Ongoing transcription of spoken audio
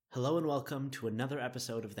Hello and welcome to another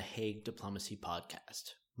episode of the Hague Diplomacy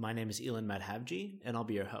Podcast. My name is Elon Madhavji, and I'll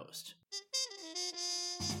be your host.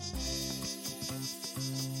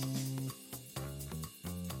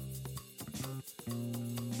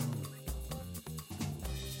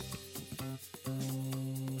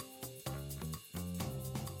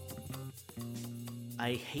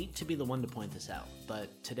 I hate to be the one to point this out,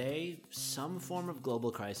 but today, some form of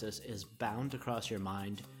global crisis is bound to cross your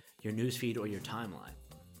mind, your newsfeed, or your timeline.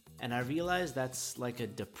 And I realize that's like a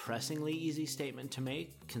depressingly easy statement to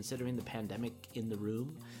make, considering the pandemic in the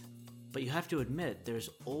room. But you have to admit,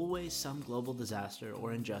 there's always some global disaster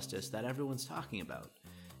or injustice that everyone's talking about.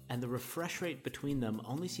 And the refresh rate between them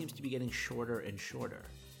only seems to be getting shorter and shorter.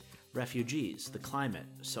 Refugees, the climate,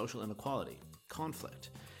 social inequality,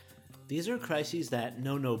 conflict. These are crises that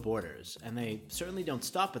know no borders, and they certainly don't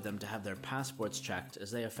stop at them to have their passports checked,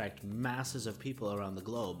 as they affect masses of people around the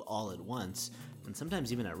globe all at once, and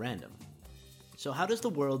sometimes even at random. So how does the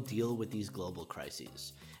world deal with these global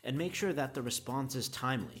crises, and make sure that the response is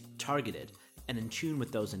timely, targeted, and in tune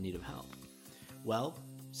with those in need of help? Well,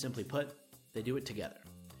 simply put, they do it together.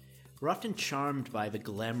 We're often charmed by the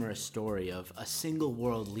glamorous story of a single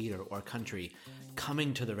world leader or country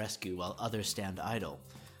coming to the rescue while others stand idle.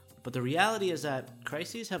 But the reality is that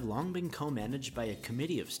crises have long been co-managed by a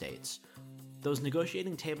committee of states. Those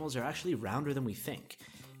negotiating tables are actually rounder than we think,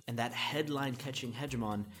 and that headline-catching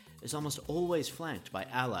hegemon is almost always flanked by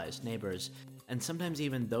allies, neighbors, and sometimes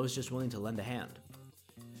even those just willing to lend a hand.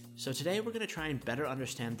 So today we're going to try and better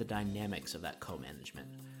understand the dynamics of that co-management,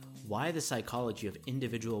 why the psychology of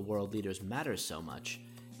individual world leaders matters so much,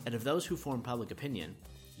 and if those who form public opinion,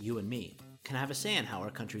 you and me, can have a say in how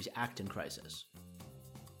our countries act in crisis.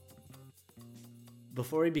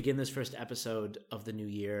 Before we begin this first episode of the new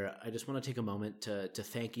year, I just want to take a moment to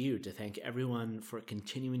thank everyone for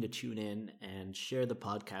continuing to tune in and share the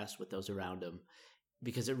podcast with those around them,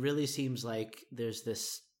 because it really seems like there's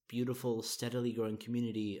this beautiful, steadily growing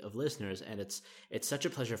community of listeners, and it's such a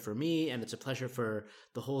pleasure for me, and it's a pleasure for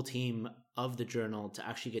the whole team of the journal to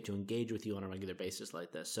actually get to engage with you on a regular basis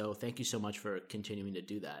like this. So thank you so much for continuing to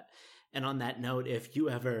do that. And on that note, if you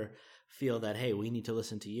ever feel that, hey, we need to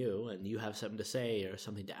listen to you and you have something to say or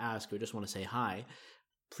something to ask or just want to say hi,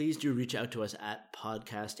 please do reach out to us at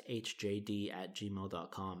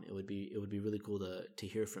podcasthjd@gmail.com. It would be really cool to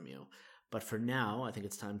hear from you. But for now, I think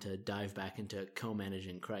it's time to dive back into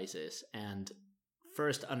co-managing crisis and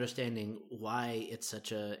first understanding why it's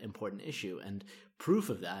such an important issue. And proof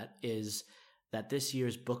of that is that this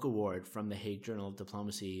year's book award from the Hague Journal of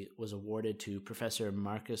Diplomacy was awarded to Professor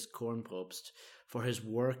Marcus Kornprobst for his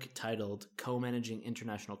work titled Co-Managing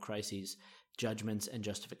International Crises, Judgments and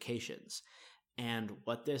Justifications. And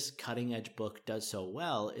what this cutting-edge book does so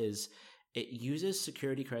well is it uses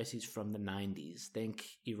security crises from the 90s, think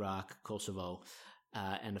Iraq, Kosovo,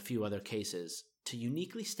 and a few other cases, to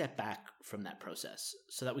uniquely step back from that process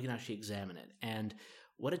so that we can actually examine it. And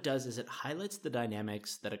what it does is it highlights the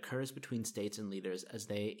dynamics that occurs between states and leaders as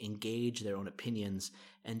they engage their own opinions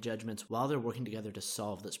and judgments while they're working together to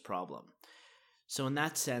solve this problem. So in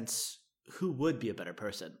that sense, who would be a better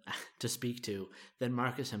person to speak to than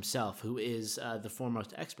Marcus himself, who is the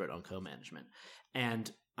foremost expert on co-management?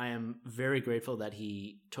 And I am very grateful that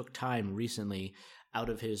he took time recently out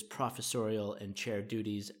of his professorial and chair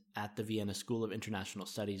duties at the Vienna School of International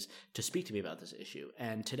Studies to speak to me about this issue.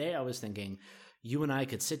 And today I was thinking you and I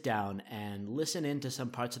could sit down and listen into some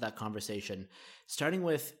parts of that conversation, starting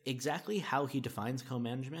with exactly how he defines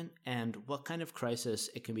co-management and what kind of crisis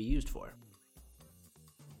it can be used for.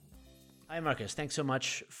 Hi, Marcus. Thanks so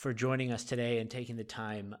much for joining us today and taking the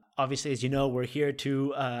time. Obviously, as you know, we're here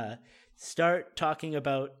to start talking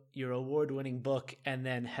about your award-winning book and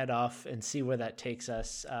then head off and see where that takes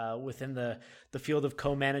us within the field of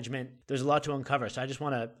co-management. There's a lot to uncover, so I just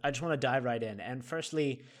want to dive right in. And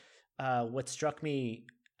firstly, what struck me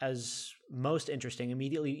as most interesting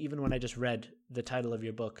immediately, even when I just read the title of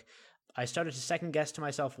your book, I started to second guess to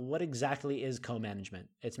myself, what exactly is co-management?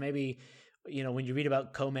 It's maybe, when you read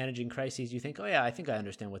about co-managing crises, you think, oh yeah, I think I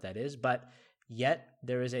understand what that is. But yet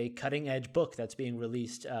there is a cutting edge book that's being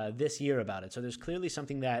released this year about it. So there's clearly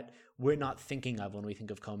something that we're not thinking of when we think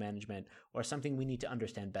of co-management, or something we need to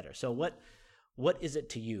understand better. So what is it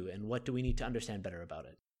to you, and what do we need to understand better about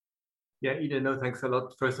it? Yeah, Eden, no, thanks a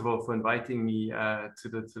lot, first of all, for inviting me to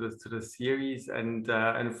the series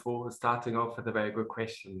and for starting off with a very good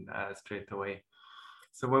question straight away.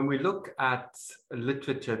 So when we look at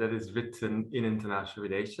literature that is written in international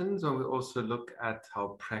relations, when we also look at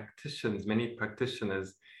how many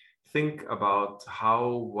practitioners think about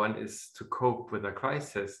how one is to cope with a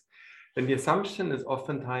crisis, And the assumption is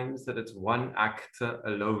oftentimes that it's one actor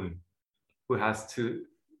alone who has to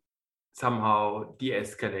somehow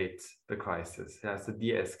de-escalate the crisis, has to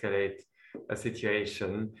de-escalate a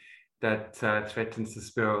situation that threatens to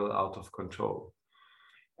spiral out of control.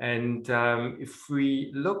 And if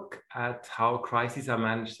we look at how crises are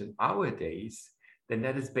managed in our days, then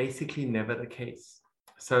that is basically never the case.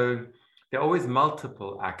 So there are always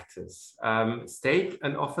multiple actors, state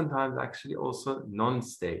and oftentimes actually also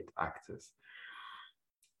non-state actors.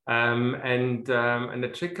 And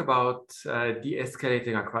the trick about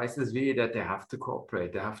de-escalating a crisis is really that they have to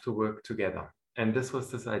cooperate, they have to work together. And this was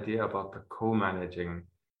this idea about the co-managing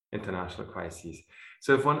international crises.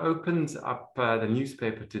 So if one opens up the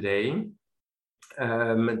newspaper today,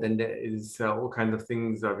 then there is all kinds of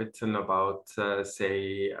things are written about,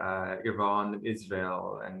 say, Iran and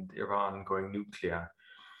Israel and Iran going nuclear.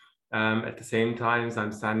 At the same time,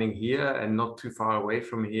 I'm standing here and not too far away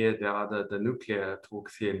from here, there are the nuclear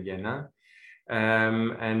talks here in Vienna.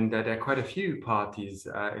 And there are quite a few parties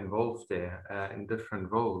involved there in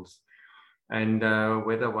different roles. And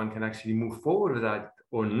whether one can actually move forward with that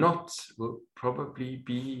or not will probably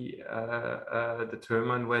be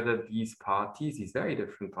determined whether these parties, these very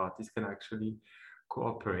different parties, can actually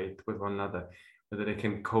cooperate with one another, whether they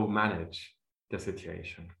can co-manage the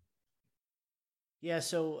situation. Yeah,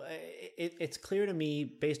 so it's clear to me,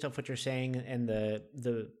 based off what you're saying and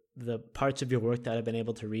the parts of your work that I've been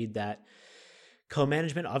able to read, that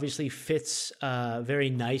co-management obviously fits very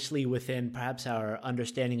nicely within perhaps our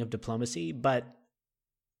understanding of diplomacy, but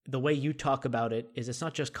the way you talk about it is it's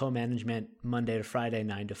not just co-management Monday to Friday,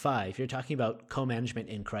 9 to 5. You're talking about co-management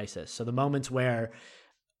in crisis. So the moments where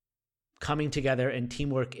coming together and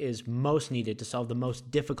teamwork is most needed to solve the most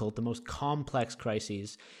difficult, the most complex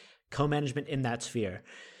crises, co-management in that sphere.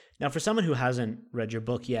 Now, for someone who hasn't read your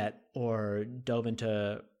book yet or dove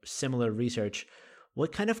into similar research,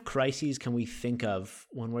 what kind of crises can we think of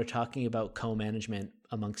when we're talking about co-management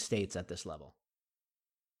amongst states at this level?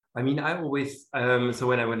 I mean, I always, so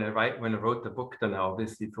when I wrote the book, then I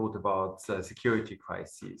obviously thought about security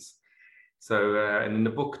crises. So and in the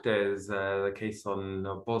book, there's the case on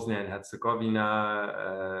Bosnia and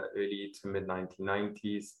Herzegovina, early to mid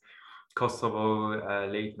 1990s, Kosovo,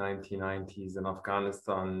 late 1990s, and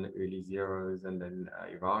Afghanistan, early zeros, and then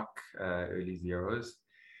Iraq, early zeros,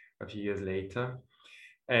 a few years later.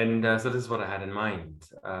 And so this is what I had in mind.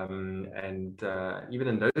 Even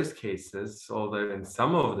in those cases, although in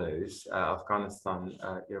some of those, Afghanistan,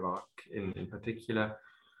 Iraq in particular,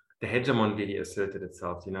 the hegemon really asserted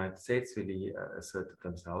itself. The United States really asserted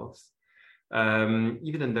themselves.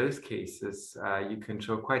 Even in those cases, you can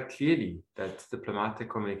show quite clearly that diplomatic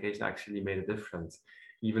communication actually made a difference,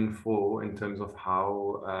 even in terms of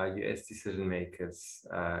how US decision makers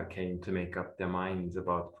came to make up their minds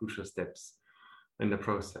about crucial steps in the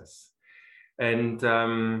process. And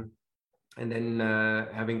then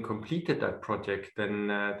having completed that project,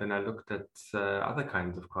 then I looked at other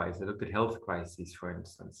kinds of crises. I looked at health crises, for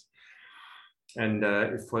instance. And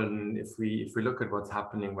if we look at what's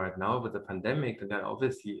happening right now with the pandemic, then that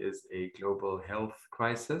obviously is a global health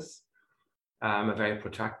crisis, a very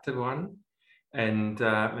protracted one, and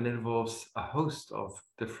it involves a host of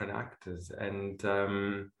different actors.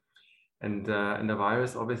 And the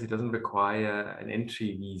virus obviously doesn't require an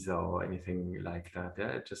entry visa or anything like that.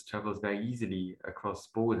 Yeah? It just travels very easily across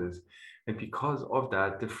borders. And because of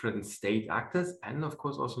that, different state actors and of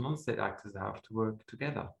course also non-state actors have to work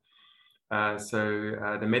together. So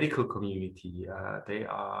the medical community, they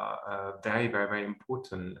are very, very, very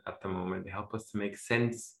important at the moment. They help us to make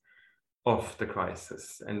sense of the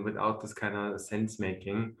crisis. And without this kind of sense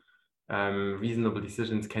making, reasonable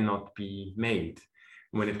decisions cannot be made.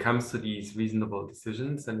 When it comes to these reasonable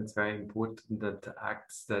decisions, then it's very important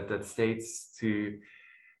that states to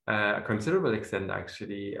a considerable extent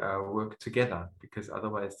actually work together, because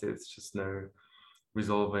otherwise there's just no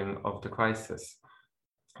resolving of the crisis.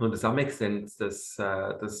 So to some extent,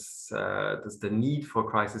 the need for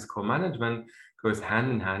crisis co-management goes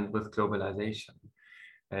hand in hand with globalization.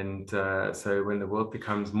 And so when the world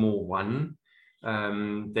becomes more one,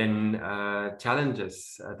 then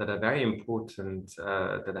challenges that are very important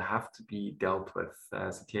that have to be dealt with,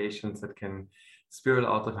 situations that can spiral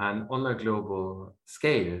out of hand on a global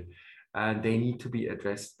scale, they need to be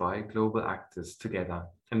addressed by global actors together.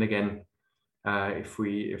 And again, if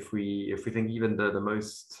we think even the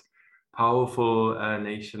most powerful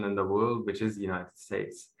nation in the world, which is the United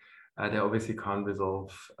States, they obviously can't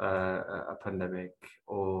resolve a pandemic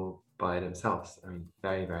all by themselves. I mean,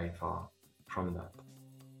 very, very far from that.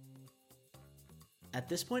 At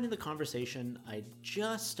this point in the conversation, I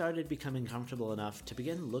just started becoming comfortable enough to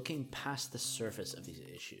begin looking past the surface of these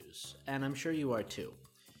issues, and I'm sure you are too.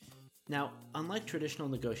 Now, unlike traditional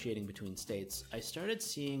negotiating between states, I started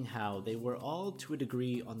seeing how they were all to a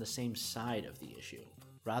degree on the same side of the issue,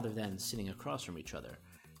 rather than sitting across from each other.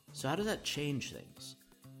 So how does that change things?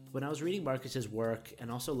 When I was reading Marcus's work and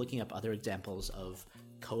also looking up other examples of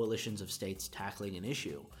coalitions of states tackling an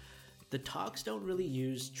issue, the talks don't really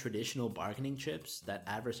use traditional bargaining chips that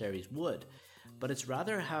adversaries would, but it's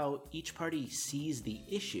rather how each party sees the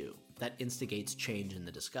issue that instigates change in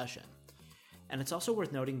the discussion. And it's also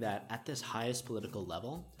worth noting that at this highest political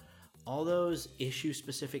level, all those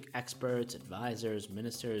issue-specific experts, advisors,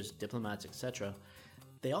 ministers, diplomats, etc.,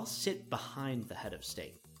 they all sit behind the head of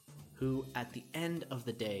state, who at the end of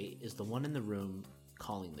the day is the one in the room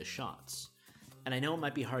calling the shots. And I know it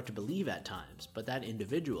might be hard to believe at times, but that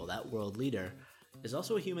individual, that world leader, is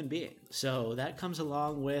also a human being. So that comes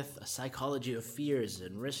along with a psychology of fears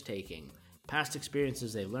and risk-taking, past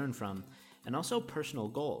experiences they've learned from, and also personal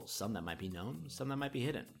goals, some that might be known, some that might be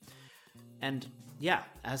hidden. And yeah,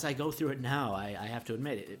 as I go through it now, I have to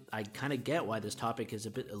admit, I kind of get why this topic is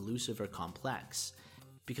a bit elusive or complex.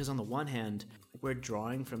 Because on the one hand, we're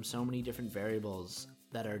drawing from so many different variables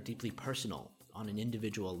that are deeply personal on an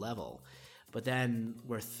individual level, but then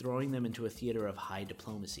we're throwing them into a theater of high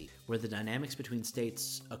diplomacy, where the dynamics between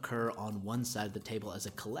states occur on one side of the table as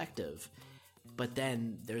a collective, but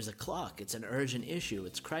then there's a clock, it's an urgent issue,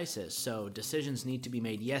 it's crisis, so decisions need to be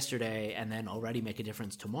made yesterday and then already make a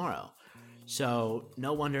difference tomorrow. So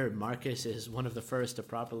no wonder Marcus is one of the first to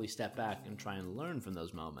properly step back and try and learn from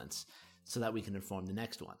those moments so that we can inform the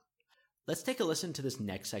next one. Let's take a listen to this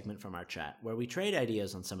next segment from our chat, where we trade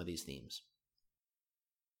ideas on some of these themes.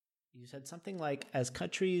 You said something like, as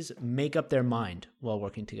countries make up their mind while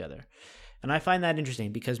working together. And I find that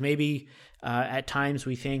interesting because maybe at times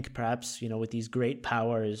we think perhaps, with these great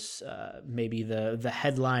powers, maybe the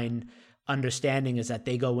headline understanding is that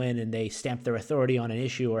they go in and they stamp their authority on an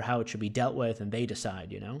issue or how it should be dealt with and they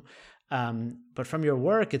decide, But from your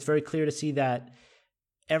work, it's very clear to see that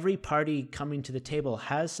every party coming to the table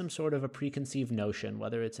has some sort of a preconceived notion,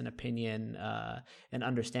 whether it's an opinion, an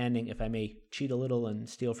understanding, if I may cheat a little and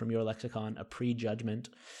steal from your lexicon, a prejudgment.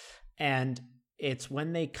 And it's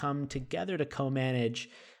when they come together to co-manage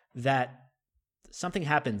that something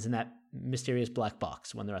happens in that mysterious black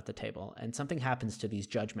box when they're at the table, and something happens to these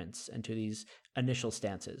judgments and to these initial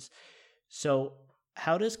stances. So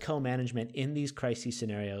how does co-management in these crisis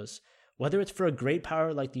scenarios, whether it's for a great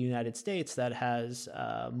power like the United States that has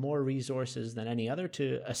more resources than any other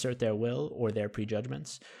to assert their will or their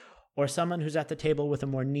prejudgments, or someone who's at the table with a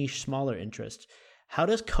more niche, smaller interest, how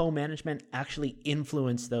does co-management actually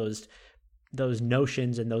influence those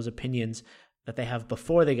notions and those opinions that they have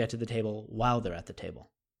before they get to the table while they're at the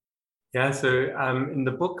table? Yeah, so in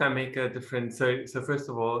the book I make a difference. So first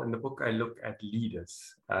of all, in the book I look at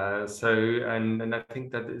leaders. And I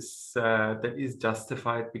think that is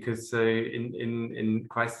justified because in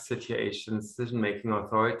crisis situations, decision-making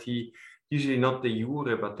authority, usually not de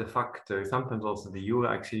jure but de facto, sometimes also de jure,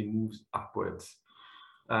 actually moves upwards.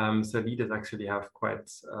 So leaders actually have quite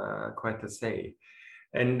a say.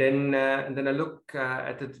 And then I look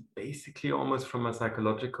at it basically almost from a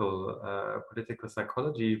psychological, political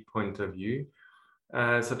psychology point of view.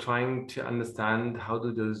 So trying to understand how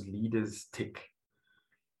do those leaders tick.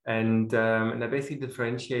 And I basically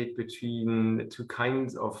differentiate between two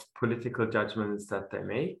kinds of political judgments that they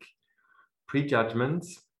make: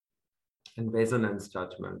 prejudgments and resonance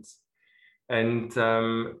judgments. And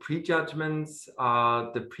prejudgments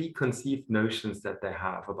are the preconceived notions that they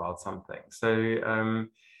have about something. So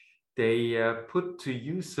they put to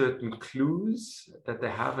use certain clues that they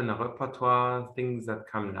have in a repertoire, things that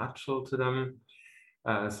come natural to them.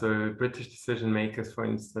 So British decision makers, for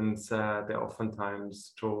instance, they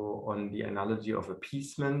oftentimes draw on the analogy of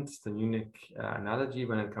appeasement, the Munich analogy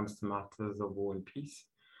when it comes to matters of war and peace.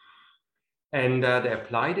 And they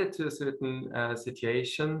applied it to a certain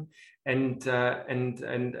situation. And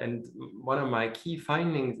one of my key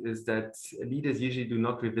findings is that leaders usually do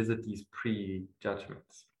not revisit these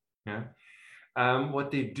prejudgments. Yeah.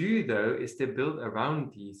 What they do, though, is they build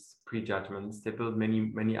around these prejudgments. They build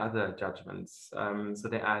many other judgments. So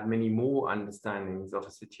they add many more understandings of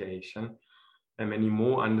a situation and many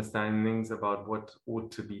more understandings about what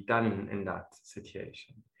ought to be done in that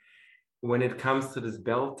situation. When it comes to this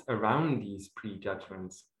belt around these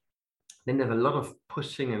prejudgments, then there's a lot of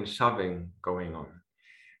pushing and shoving going on.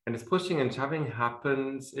 And this pushing and shoving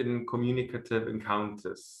happens in communicative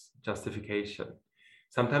encounters, justification,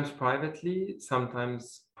 sometimes privately,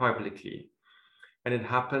 sometimes publicly. And it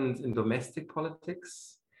happened in domestic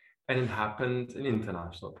politics, and it happened in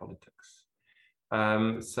international politics.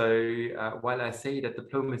 While I say that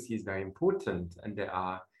diplomacy is very important, and there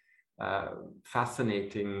are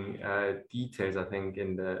fascinating details, I think,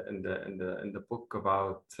 in the book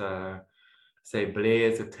about say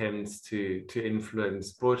Blair's attempts to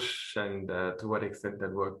influence Bush, and to what extent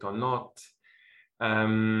that worked or not.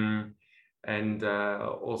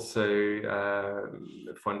 Also,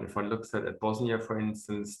 if one looks at Bosnia, for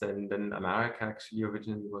instance, then America actually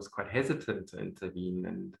originally was quite hesitant to intervene,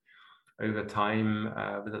 and over time,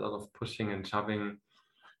 with a lot of pushing and shoving,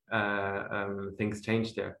 things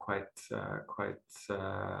changed there quite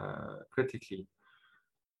critically.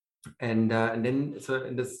 And then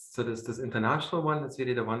this international one is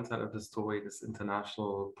really the one side of the story, this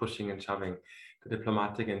international pushing and shoving, the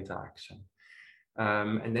diplomatic interaction.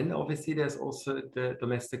 And then obviously there's also the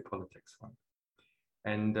domestic politics one.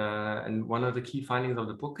 And one of the key findings of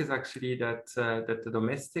the book is actually that the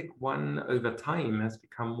domestic one over time has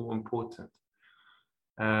become more important.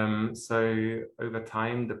 So over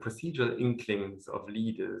time, the procedural inklings of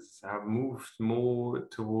leaders have moved more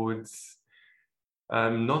towards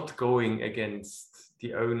not going against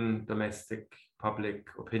the own domestic public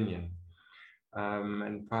opinion.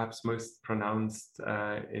 And perhaps most pronounced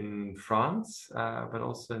in France, but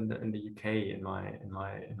also in the UK in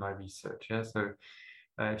my research. Yeah? So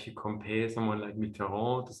if you compare someone like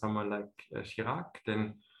Mitterrand to someone like Chirac,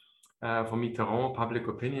 then for Mitterrand, public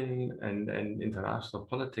opinion and international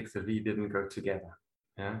politics really didn't go together.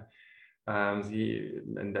 Yeah.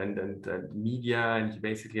 Media, and he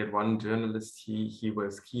basically had one journalist he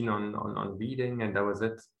was keen on reading, and that was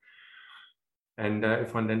it. And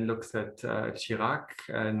if one then looks at Chirac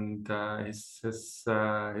and his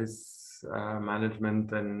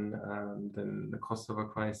management and then the Kosovo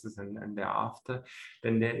crisis and thereafter,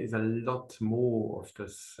 then there is a lot more of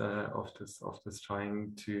this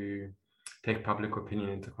trying to take public opinion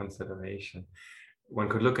into consideration. One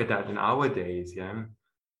could look at that in our days, yeah.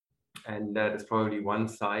 And that is probably one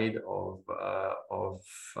side of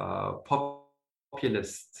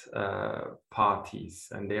populist parties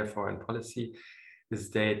and their foreign policy, is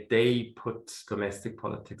that they put domestic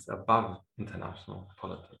politics above international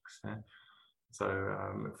politics. Yeah? So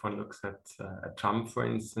if one looks at Trump, for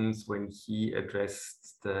instance, when he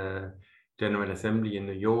addressed the General Assembly in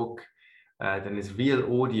New York, then his real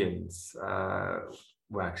audience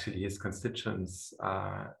were actually his constituents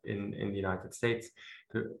in the United States,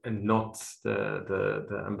 and not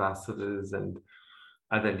the ambassadors and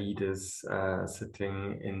other leaders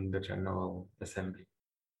sitting in the General Assembly.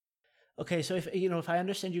 Okay, so if I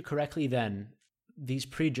understand you correctly, then these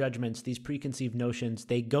prejudgments, these preconceived notions,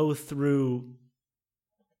 they go through,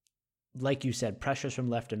 like you said, pressures from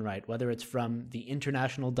left and right, whether it's from the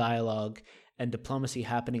international dialogue and diplomacy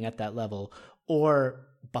happening at that level, or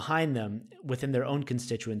behind them within their own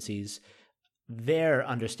constituencies, their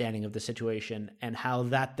understanding of the situation and how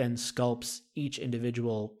that then sculpts each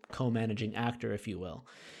individual co-managing actor, if you will.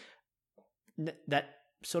 That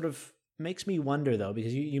sort of makes me wonder, though,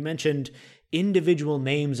 because you mentioned individual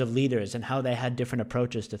names of leaders and how they had different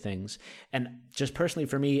approaches to things. And just personally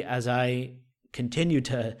for me, as I continue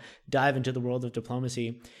to dive into the world of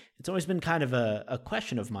diplomacy, it's always been kind of a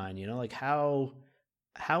question of mine, like how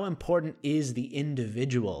important is the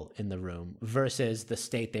individual in the room versus the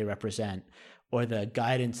state they represent or the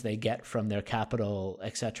guidance they get from their capital,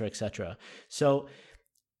 et cetera, et cetera. So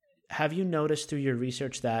have you noticed through your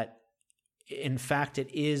research that in fact, it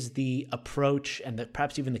is the approach and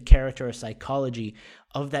perhaps even the character or psychology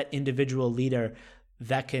of that individual leader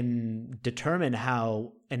that can determine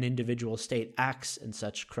how an individual state acts in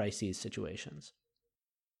such crisis situations?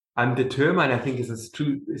 Determine, I think,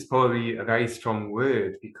 is probably a very strong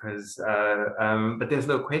word, because but there's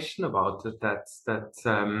no question about it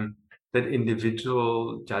that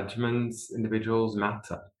individual judgments, individuals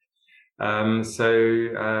matter.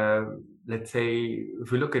 Let's say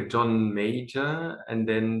if we look at John Major and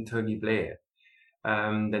then Tony Blair,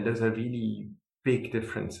 then those are really big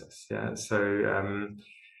differences. Yeah. So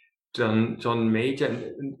John Major,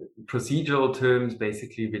 in procedural terms,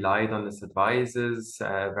 basically relied on his advisors,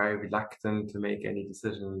 very reluctant to make any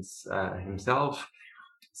decisions himself.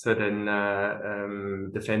 So then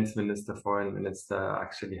defense minister, foreign minister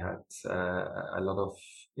actually had a lot of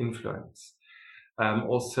influence.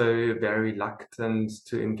 Also very reluctant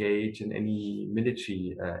to engage in any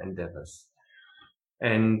military endeavors.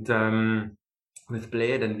 And with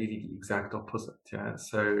Blair, then really the exact opposite. Yeah.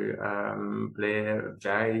 So Blair,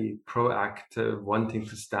 very proactive, wanting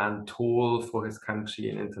to stand tall for his country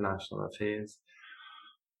in international affairs.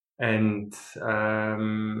 and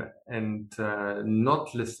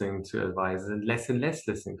not listening to advisors and less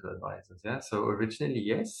listening to advisors. Yeah. So originally,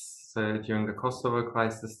 yes. So during the Kosovo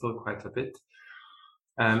crisis, still quite a bit.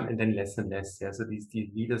 And then less and less. Yeah. So these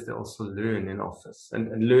leaders, they also learn in office,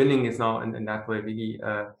 and learning is now in that way really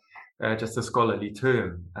just a scholarly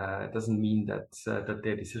term. It doesn't mean that that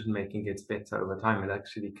their decision making gets better over time. It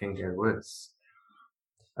actually can get worse.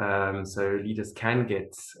 So leaders can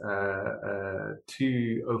get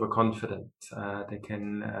too overconfident. They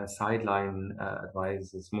can sideline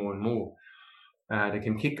advisors more and more. They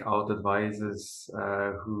can kick out advisors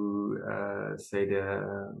who say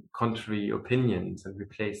their contrary opinions and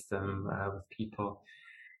replace them with people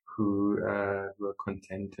who are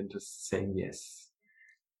content and just saying yes.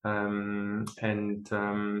 So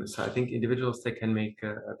I think individuals, they can make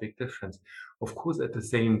a big difference. Of course, at the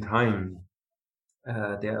same time,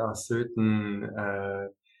 there are certain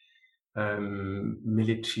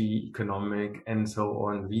military, economic, and so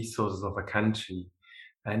on resources of a country,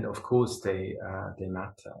 and of course they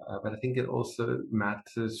matter. But I think it also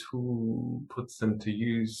matters who puts them to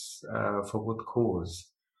use for what cause,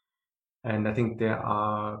 and I think there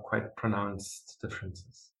are quite pronounced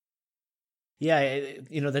differences. Yeah,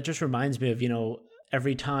 that just reminds me of,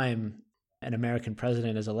 every time an American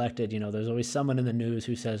president is elected, there's always someone in the news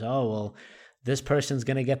who says, oh, well, this person's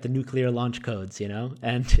going to get the nuclear launch codes,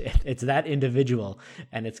 and it's that individual,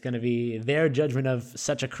 and it's going to be their judgment of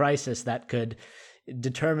such a crisis that could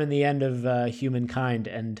determine the end of humankind.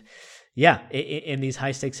 And yeah, in these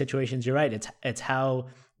high stakes situations, you're right. It's how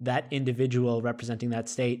that individual representing that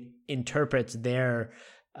state interprets their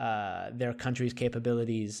country's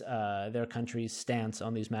capabilities, their country's stance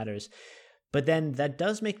on these matters. But then that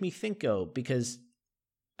does make me think, because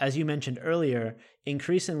as you mentioned earlier,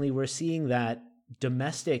 increasingly we're seeing that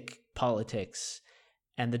domestic politics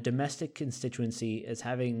and the domestic constituency is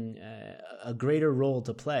having a greater role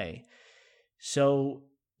to play. So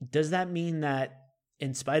does that mean that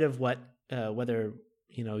in spite of whether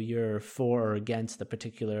you're for or against the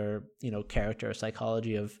particular character or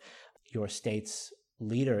psychology of your state's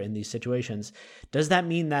leader in these situations, does that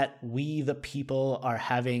mean that we the people are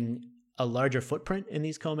having a larger footprint in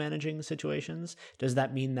these co-managing situations? Does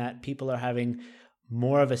that mean that people are having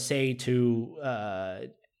more of a say to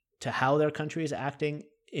how their country is acting,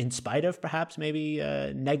 in spite of perhaps maybe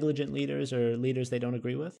negligent leaders or leaders they don't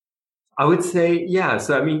agree with? I would say, yeah.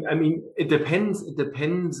 So I mean, it depends. It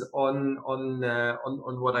depends on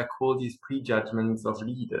what I call these prejudgments of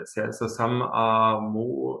leaders. Yeah. So some are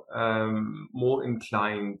more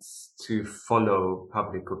inclined to follow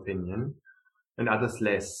public opinion, and others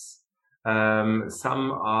less.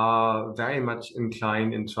 Some are very much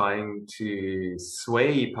inclined in trying to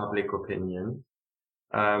sway public opinion.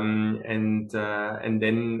 And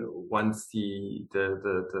then once the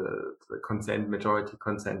majority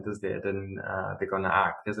consent is there, then they're gonna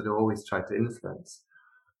act. So they always try to influence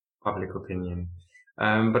public opinion.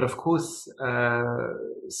 But of course,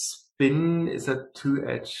 spin is a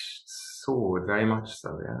two-edged sword, very much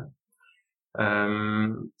so. Yeah.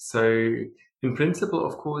 So in principle,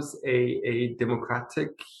 of course, a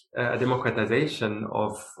democratization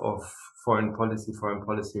of foreign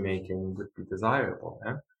policy making would be desirable.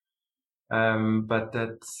 Yeah? But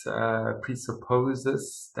that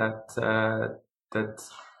presupposes that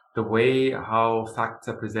the way how facts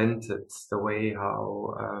are presented, the way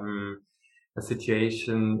how a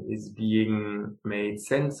situation is being made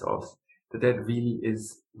sense of, that really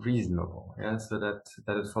is reasonable. Yeah, so that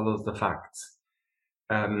it follows the facts,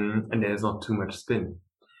 and there's not too much spin.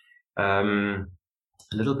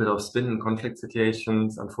 A little bit of spin in conflict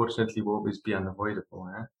situations, unfortunately, will always be unavoidable.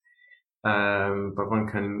 Yeah? But one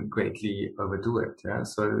can greatly overdo it. Yeah.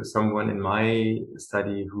 So someone in my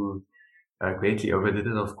study who greatly overdid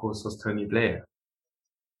it, of course, was Tony Blair,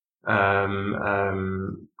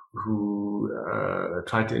 who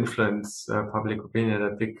tried to influence public opinion, a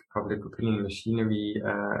big public opinion machinery,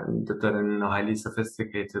 and did that in highly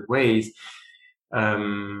sophisticated ways.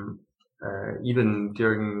 Even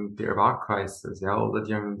during the Iraq crisis, yeah, although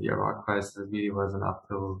during the Iraq crisis really was an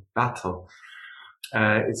uphill battle.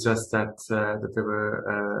 It's just that there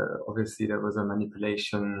were obviously there was a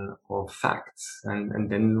manipulation of facts, and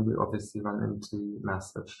then we obviously run into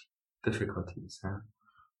massive difficulties. Yeah?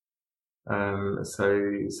 So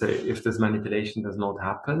if this manipulation does not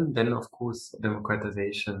happen, then of course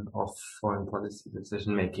democratization of foreign policy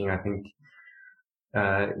decision making, I think,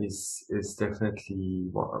 is definitely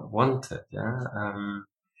wanted. Yeah.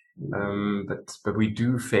 But we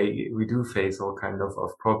do face all kind of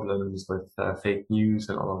problems with fake news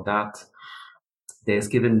and all of that. there's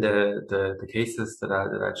given the cases that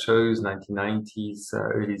I chose, 1990s,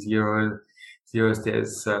 early zeros,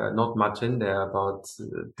 there's not much in there about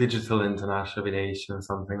digital international relations,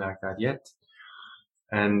 something like that yet.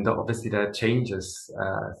 And obviously that changes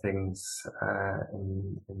things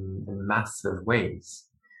in massive ways.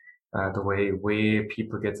 The way where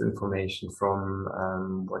people get information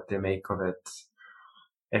from, what they make of it,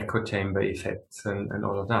 echo chamber effects, and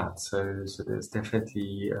all of that. So there's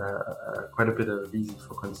definitely quite a bit of reason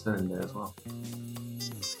for concern there as well.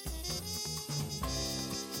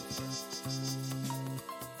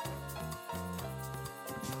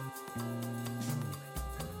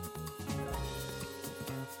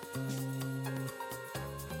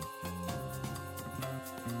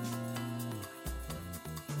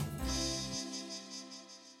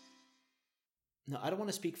 Now, I don't want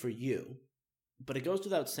to speak for you, but it goes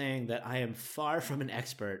without saying that I am far from an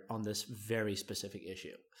expert on this very specific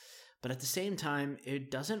issue. But at the same time,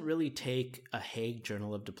 it doesn't really take a Hague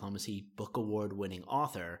Journal of Diplomacy Book Award winning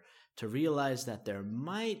author to realize that there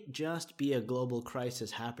might just be a global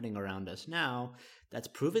crisis happening around us now that's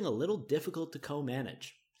proving a little difficult to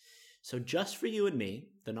co-manage. So just for you and me,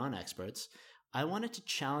 the non-experts, I wanted to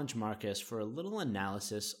challenge Marcus for a little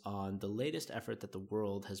analysis on the latest effort that the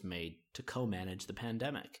world has made to co-manage the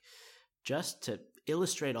pandemic, just to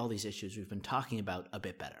illustrate all these issues we've been talking about a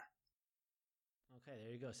bit better. Okay,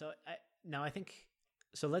 there you go.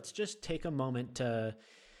 So let's just take a moment to,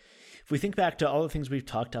 if we think back to all the things we've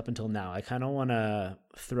talked up until now, I kind of want to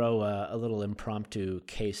throw a little impromptu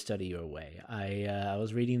case study your way. I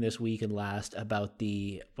was reading this week and last about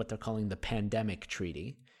what they're calling the Pandemic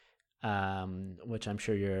Treaty, which I'm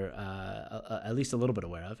sure you're at least a little bit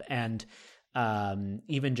aware of. And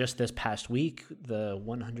even just this past week, the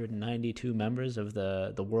 192 members of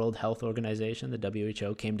the World Health Organization, the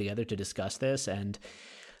WHO, came together to discuss this. And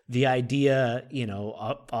the idea,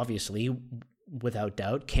 obviously, without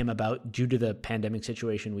doubt, came about due to the pandemic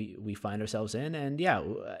situation we find ourselves in. And yeah,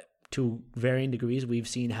 to varying degrees, we've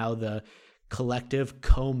seen how the collective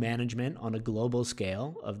co-management on a global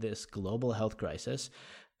scale of this global health crisis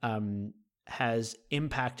has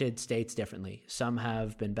impacted states differently. Some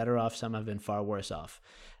have been better off, some have been far worse off.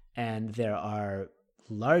 And there are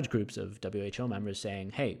large groups of WHO members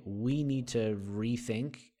saying, hey, we need to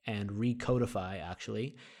rethink and recodify,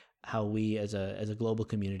 actually, how we as a global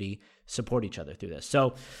community support each other through this.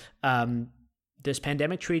 So this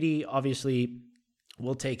pandemic treaty obviously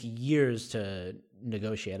will take years to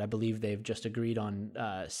negotiate. I believe they've just agreed on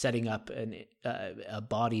setting up a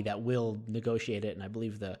body that will negotiate it, and I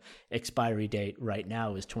believe the expiry date right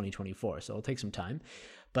now is 2024, so it'll take some time.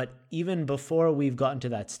 But even before we've gotten to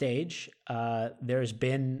that stage, there's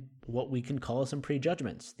been what we can call some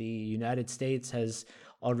prejudgments. The United States has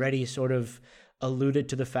already sort of alluded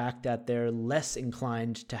to the fact that they're less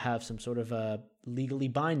inclined to have some sort of a legally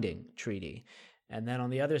binding treaty. And then on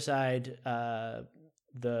the other side,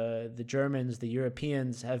 the Germans, the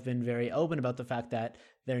Europeans have been very open about the fact that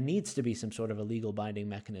there needs to be some sort of a legal binding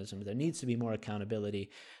mechanism. There needs to be more accountability.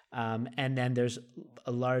 And then there's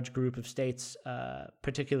a large group of states,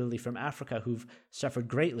 particularly from Africa, who've suffered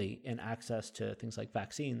greatly in access to things like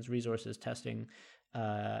vaccines, resources, testing,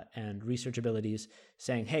 and research abilities,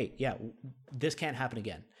 saying, hey, yeah, this can't happen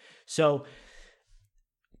again. So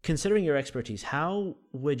considering your expertise, how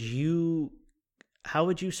would you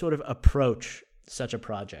sort of approach such a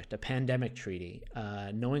project, a pandemic treaty,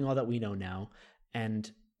 knowing all that we know now,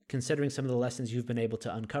 and considering some of the lessons you've been able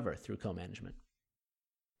to uncover through co-management?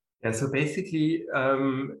 Yeah. So basically,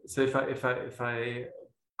 so if I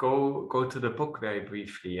go to the book very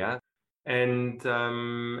briefly, yeah, and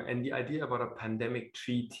the idea about a pandemic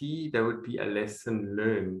treaty, there would be a lesson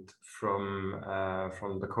learned from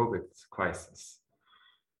the COVID crisis.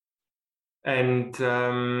 And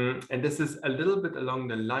this is a little bit along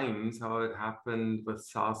the lines how it happened with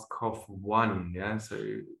SARS-CoV-1, yeah, so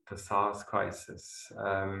the SARS crisis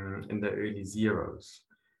in the early zeros.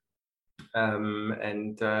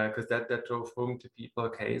 And because that drove home to people,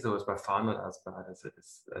 okay, so it's by far not as bad as it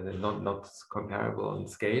is, not comparable on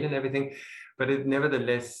scale and everything, but it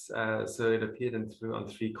nevertheless, so it appeared on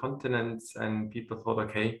 3 continents, and people thought,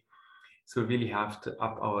 okay, so we really have to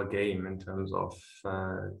up our game in terms of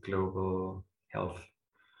global health.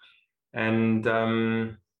 And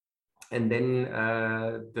then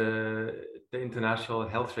the international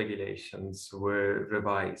health regulations were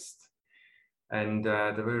revised. And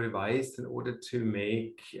they were revised in order to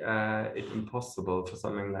make it impossible for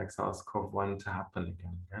something like SARS-CoV-1 to happen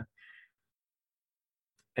again. Yeah?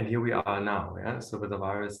 And here we are now, yeah. So with a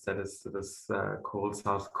virus that is called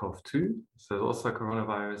SARS-CoV-2, so also a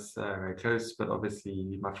coronavirus, very close, but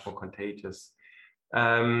obviously much more contagious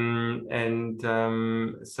So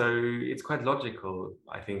it's quite logical,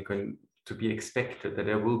 I think, to be expected that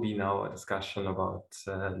there will be now a discussion about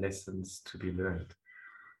lessons to be learned.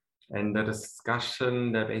 And the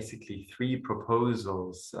discussion, there are basically three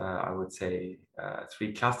proposals, I would say,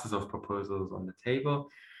 three clusters of proposals on the table.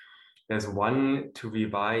 There's one to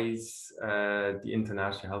revise the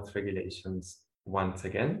international health regulations once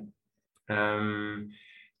again.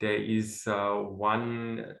 There is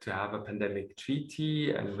one to have a pandemic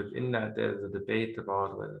treaty, and within that there's a debate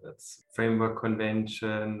about whether that's framework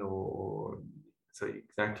convention or so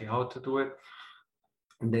exactly how to do it.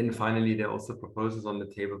 And then finally, there are also proposals on the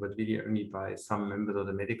table, but really only by some members of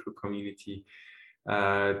the medical community,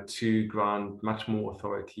 to grant much more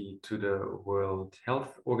authority to the World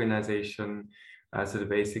Health Organization. So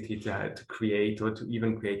basically to create or to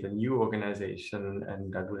even create a new organization,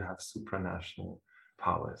 and that would have supranational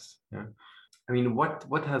powers. Yeah? I mean,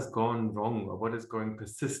 what has gone wrong, or what is going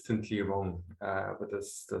persistently wrong with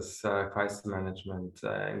this crisis management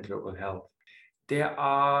in global health? There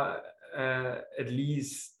are at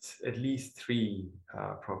least three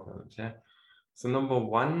problems. Yeah. So number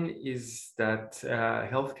one is that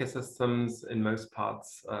healthcare systems in most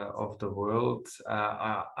parts of the world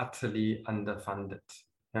are utterly underfunded.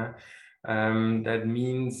 Yeah. That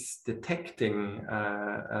means detecting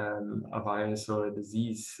a virus or a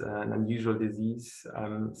disease, an unusual disease,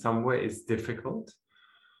 somewhere is difficult.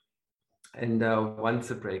 And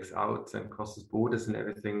once it breaks out and crosses borders and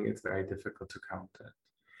everything, it's very difficult to counter it.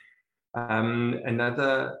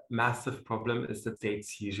 Another massive problem is that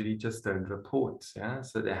states usually just don't report. Yeah?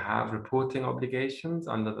 So they have reporting obligations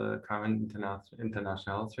under the current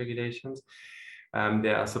international health regulations.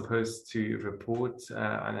 They are supposed to report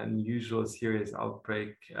an unusual serious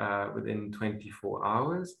outbreak within 24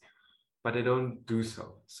 hours, but they don't do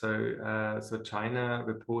so. So China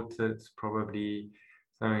reported probably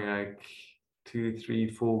something like 2, 3,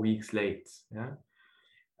 4 weeks late. Yeah.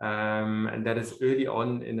 And that is early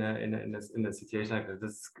on in a situation like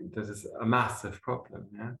this. This is a massive problem.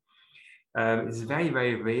 Yeah? It's very,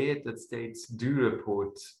 very rare that states do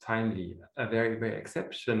report timely. A very, very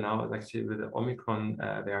exception now is actually with the Omicron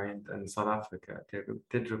variant in South Africa. They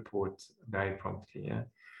did report very promptly. Yeah.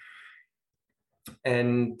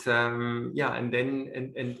 And that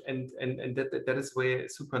is where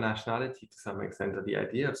supranationality, to some extent, or the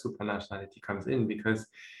idea of supranationality comes in, because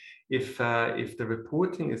if the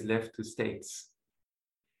reporting is left to states,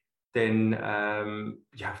 then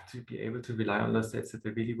you have to be able to rely on the states that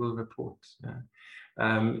they really will report. Yeah?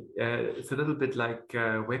 It's a little bit like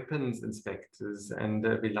weapons inspectors and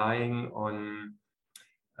relying on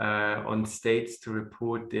states to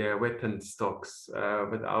report their weapon stocks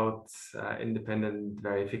without independent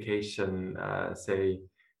verification, say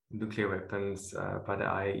nuclear weapons by the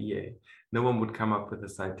IAEA. No one would come up with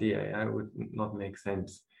this idea. Yeah? It would not make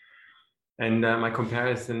sense. And my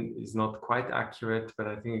comparison is not quite accurate, but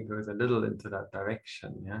I think it goes a little into that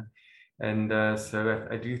direction. Yeah. And so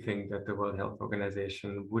I do think that the World Health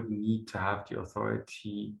Organization would need to have the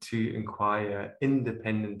authority to inquire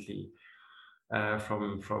independently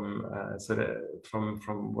from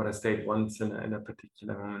what a state wants in a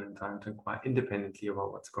particular moment in time, to inquire independently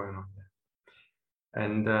about what's going on there.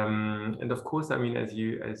 And of course, I mean, as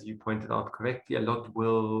you pointed out correctly, a lot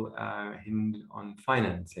will hinge on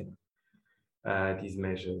financing these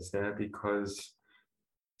measures, because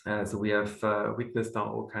so we have witnessed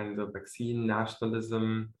now all kinds of vaccine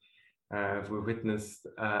nationalism. We witnessed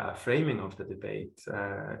a framing of the debate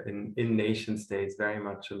in nation states very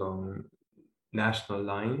much along national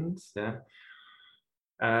lines. Yeah.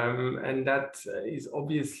 And that is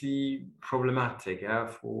obviously problematic, yeah,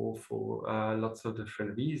 for lots of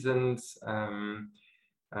different reasons.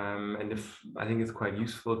 And I think it's quite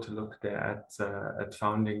useful to look there at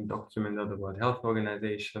founding document of the World Health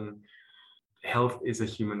Organization. Health is a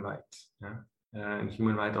human right, yeah? And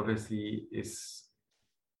human right obviously is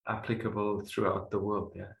applicable throughout the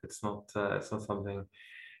world. Yeah, it's not something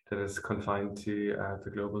that is confined to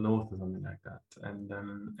the global north or something like that. And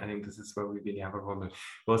I think this is where we really have a problem.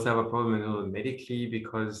 We also have a problem medically,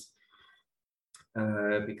 because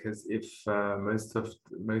if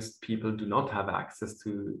most people do not have access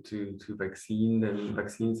to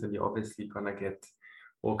vaccines, then you're obviously gonna get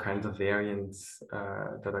all kinds of variants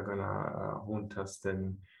that are gonna haunt us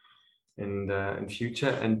then in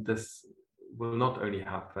future. And this will not only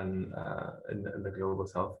happen in the global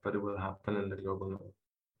south, but it will happen in the global north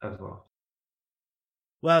as well.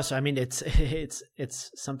 Well, so I mean, it's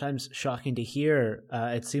sometimes shocking to hear.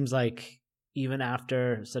 It seems like even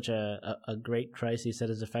after such a great crisis that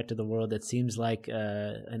has affected the world, it seems like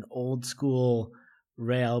an old school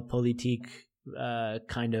realpolitik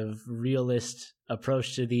kind of realist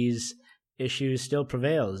approach to these issues still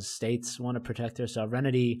prevails. States want to protect their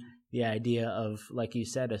sovereignty. The idea of, like you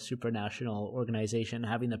said, a supranational organization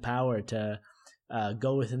having the power to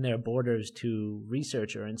go within their borders to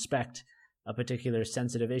research or inspect a particular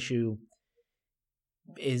sensitive issue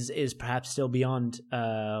is perhaps still beyond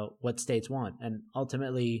what states want. And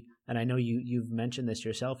ultimately, and I know you've mentioned this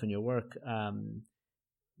yourself in your work,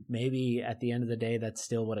 maybe at the end of the day, that's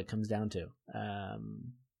still what it comes down to,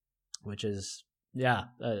 which is,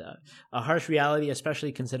 a harsh reality,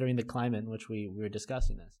 especially considering the climate in which we were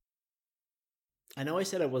discussing this. I know I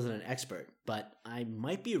said I wasn't an expert, but I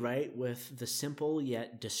might be right with the simple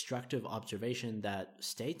yet destructive observation that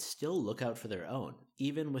states still look out for their own,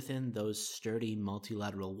 even within those sturdy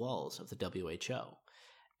multilateral walls of the WHO.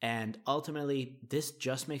 And ultimately, this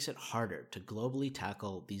just makes it harder to globally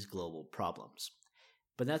tackle these global problems.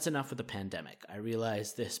 But that's enough with the pandemic. I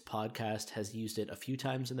realize this podcast has used it a few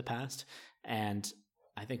times in the past, and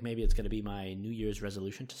I think maybe it's going to be my New Year's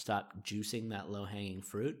resolution to stop juicing that low-hanging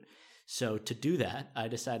fruit. So to do that, I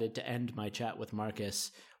decided to end my chat with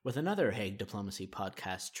Marcus with another Hague Diplomacy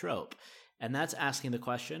podcast trope, and that's asking the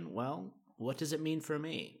question, well, what does it mean for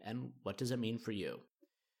me, and what does it mean for you?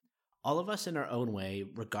 All of us in our own way,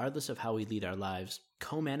 regardless of how we lead our lives,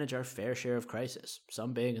 co-manage our fair share of crisis,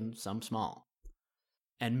 some big and some small.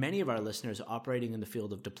 And many of our listeners operating in the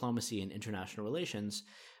field of diplomacy and international relations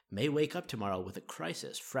may wake up tomorrow with a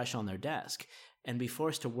crisis fresh on their desk and be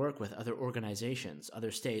forced to work with other organizations,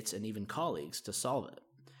 other states, and even colleagues to solve it.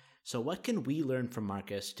 So what can we learn from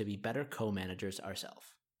Marcus to be better co-managers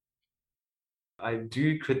ourselves? I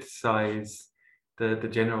do criticize the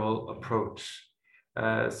general approach.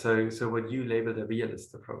 So what you labeled a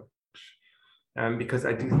realist approach. Because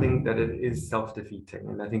I do think that it is self-defeating,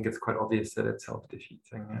 and I think it's quite obvious that it's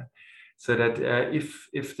self-defeating. So that if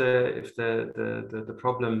the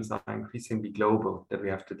problems are increasingly global that we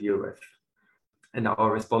have to deal with, and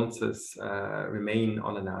our responses remain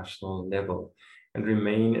on a national level and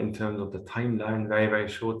remain in terms of the timeline very, very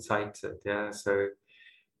short-sighted. So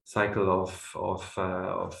cycle of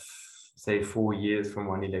say 4 years from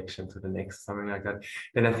one election to the next, something like that,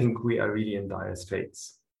 then I think we are really in dire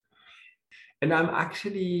straits. And I'm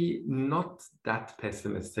actually not that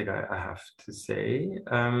pessimistic, I have to say,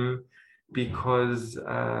 because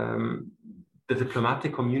the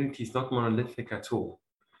diplomatic community is not monolithic at all.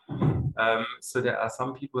 So there are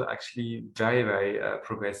some people actually very, very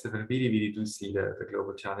progressive and really, really do see the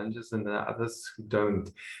global challenges, and there are others who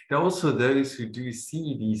don't. There are also those who do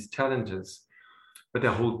see these challenges, but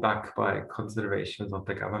they're held back by considerations of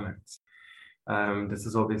the governments. This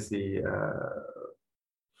is obviously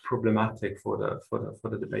problematic for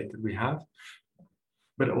the debate that we have,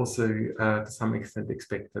 but also to some extent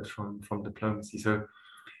expected from diplomacy. So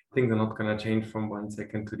things are not going to change from one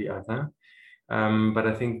second to the other. But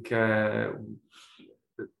I think,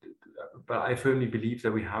 but I firmly believe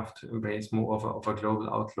that we have to embrace more of a global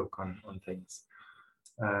outlook on things.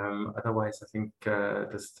 Otherwise, I think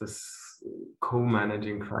this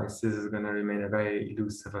co-managing crisis is going to remain a very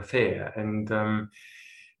elusive affair. And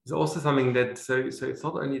it's also something that, so it's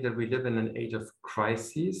not only that we live in an age of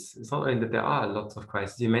crises, it's not only that there are lots of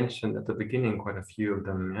crises. You mentioned at the beginning quite a few of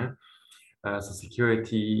them, so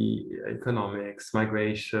security, economics,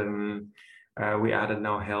 migration, we added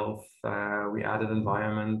now health, we added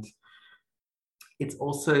environment. It's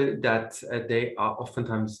also that they are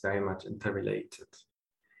oftentimes very much interrelated.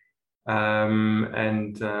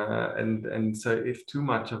 And so if too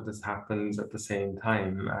much of this happens at the same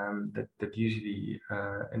time, that usually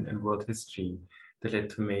in world history, they led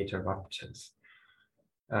to major ruptures.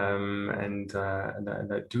 And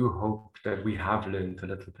I do hope that we have learned a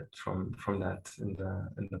little bit from that in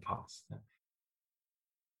the past.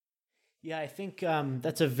 Yeah, I think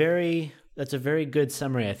that's a very good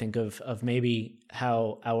summary, I think, of maybe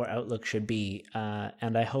how our outlook should be,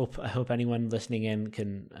 and I hope anyone listening in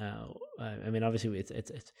can. I mean, obviously,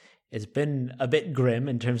 it's been a bit grim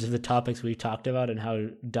in terms of the topics we've talked about and how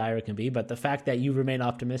dire it can be, but the fact that you remain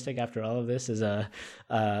optimistic after all of this is a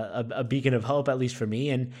beacon of hope, at least for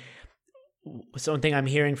me. And something I'm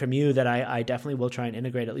hearing from you that I definitely will try and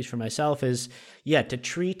integrate, at least for myself, is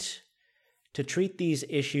to treat these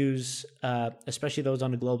issues, especially those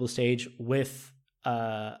on a global stage, with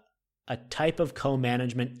a type of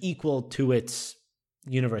co-management equal to its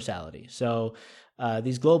universality. So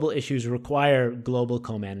these global issues require global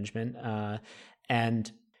co-management.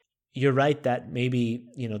 And you're right that maybe,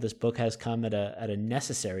 this book has come at a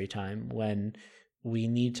necessary time when we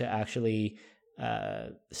need to actually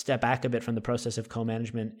step back a bit from the process of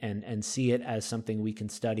co-management and see it as something we can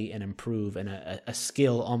study and improve, and a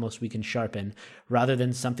skill almost we can sharpen, rather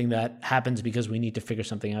than something that happens because we need to figure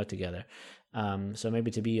something out together. So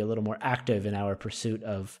maybe to be a little more active in our pursuit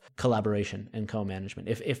of collaboration and co-management,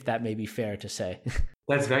 if that may be fair to say.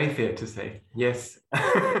 That's very fair to say, yes.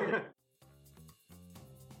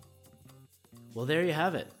 Well, there you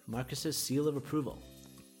have it, Marcus's seal of approval.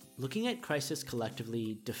 Looking at crisis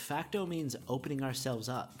collectively de facto means opening ourselves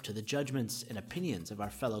up to the judgments and opinions of our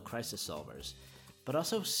fellow crisis solvers, but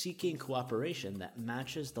also seeking cooperation that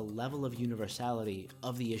matches the level of universality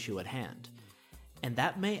of the issue at hand. And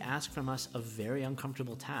that may ask from us a very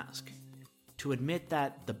uncomfortable task: to admit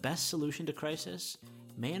that the best solution to crisis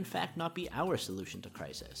may in fact not be our solution to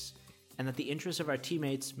crisis, and that the interests of our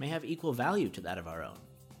teammates may have equal value to that of our own.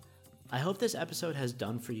 I hope this episode has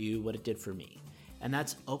done for you what it did for me, and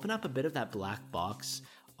that's open up a bit of that black box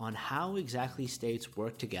on how exactly states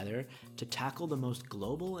work together to tackle the most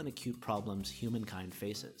global and acute problems humankind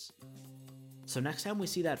faces. So next time we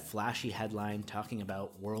see that flashy headline talking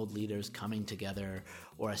about world leaders coming together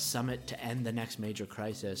or a summit to end the next major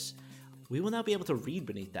crisis, we will now be able to read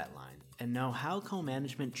beneath that line and know how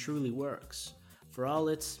co-management truly works, for all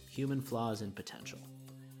its human flaws and potential.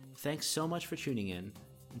 Thanks so much for tuning in.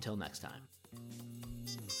 Until next time.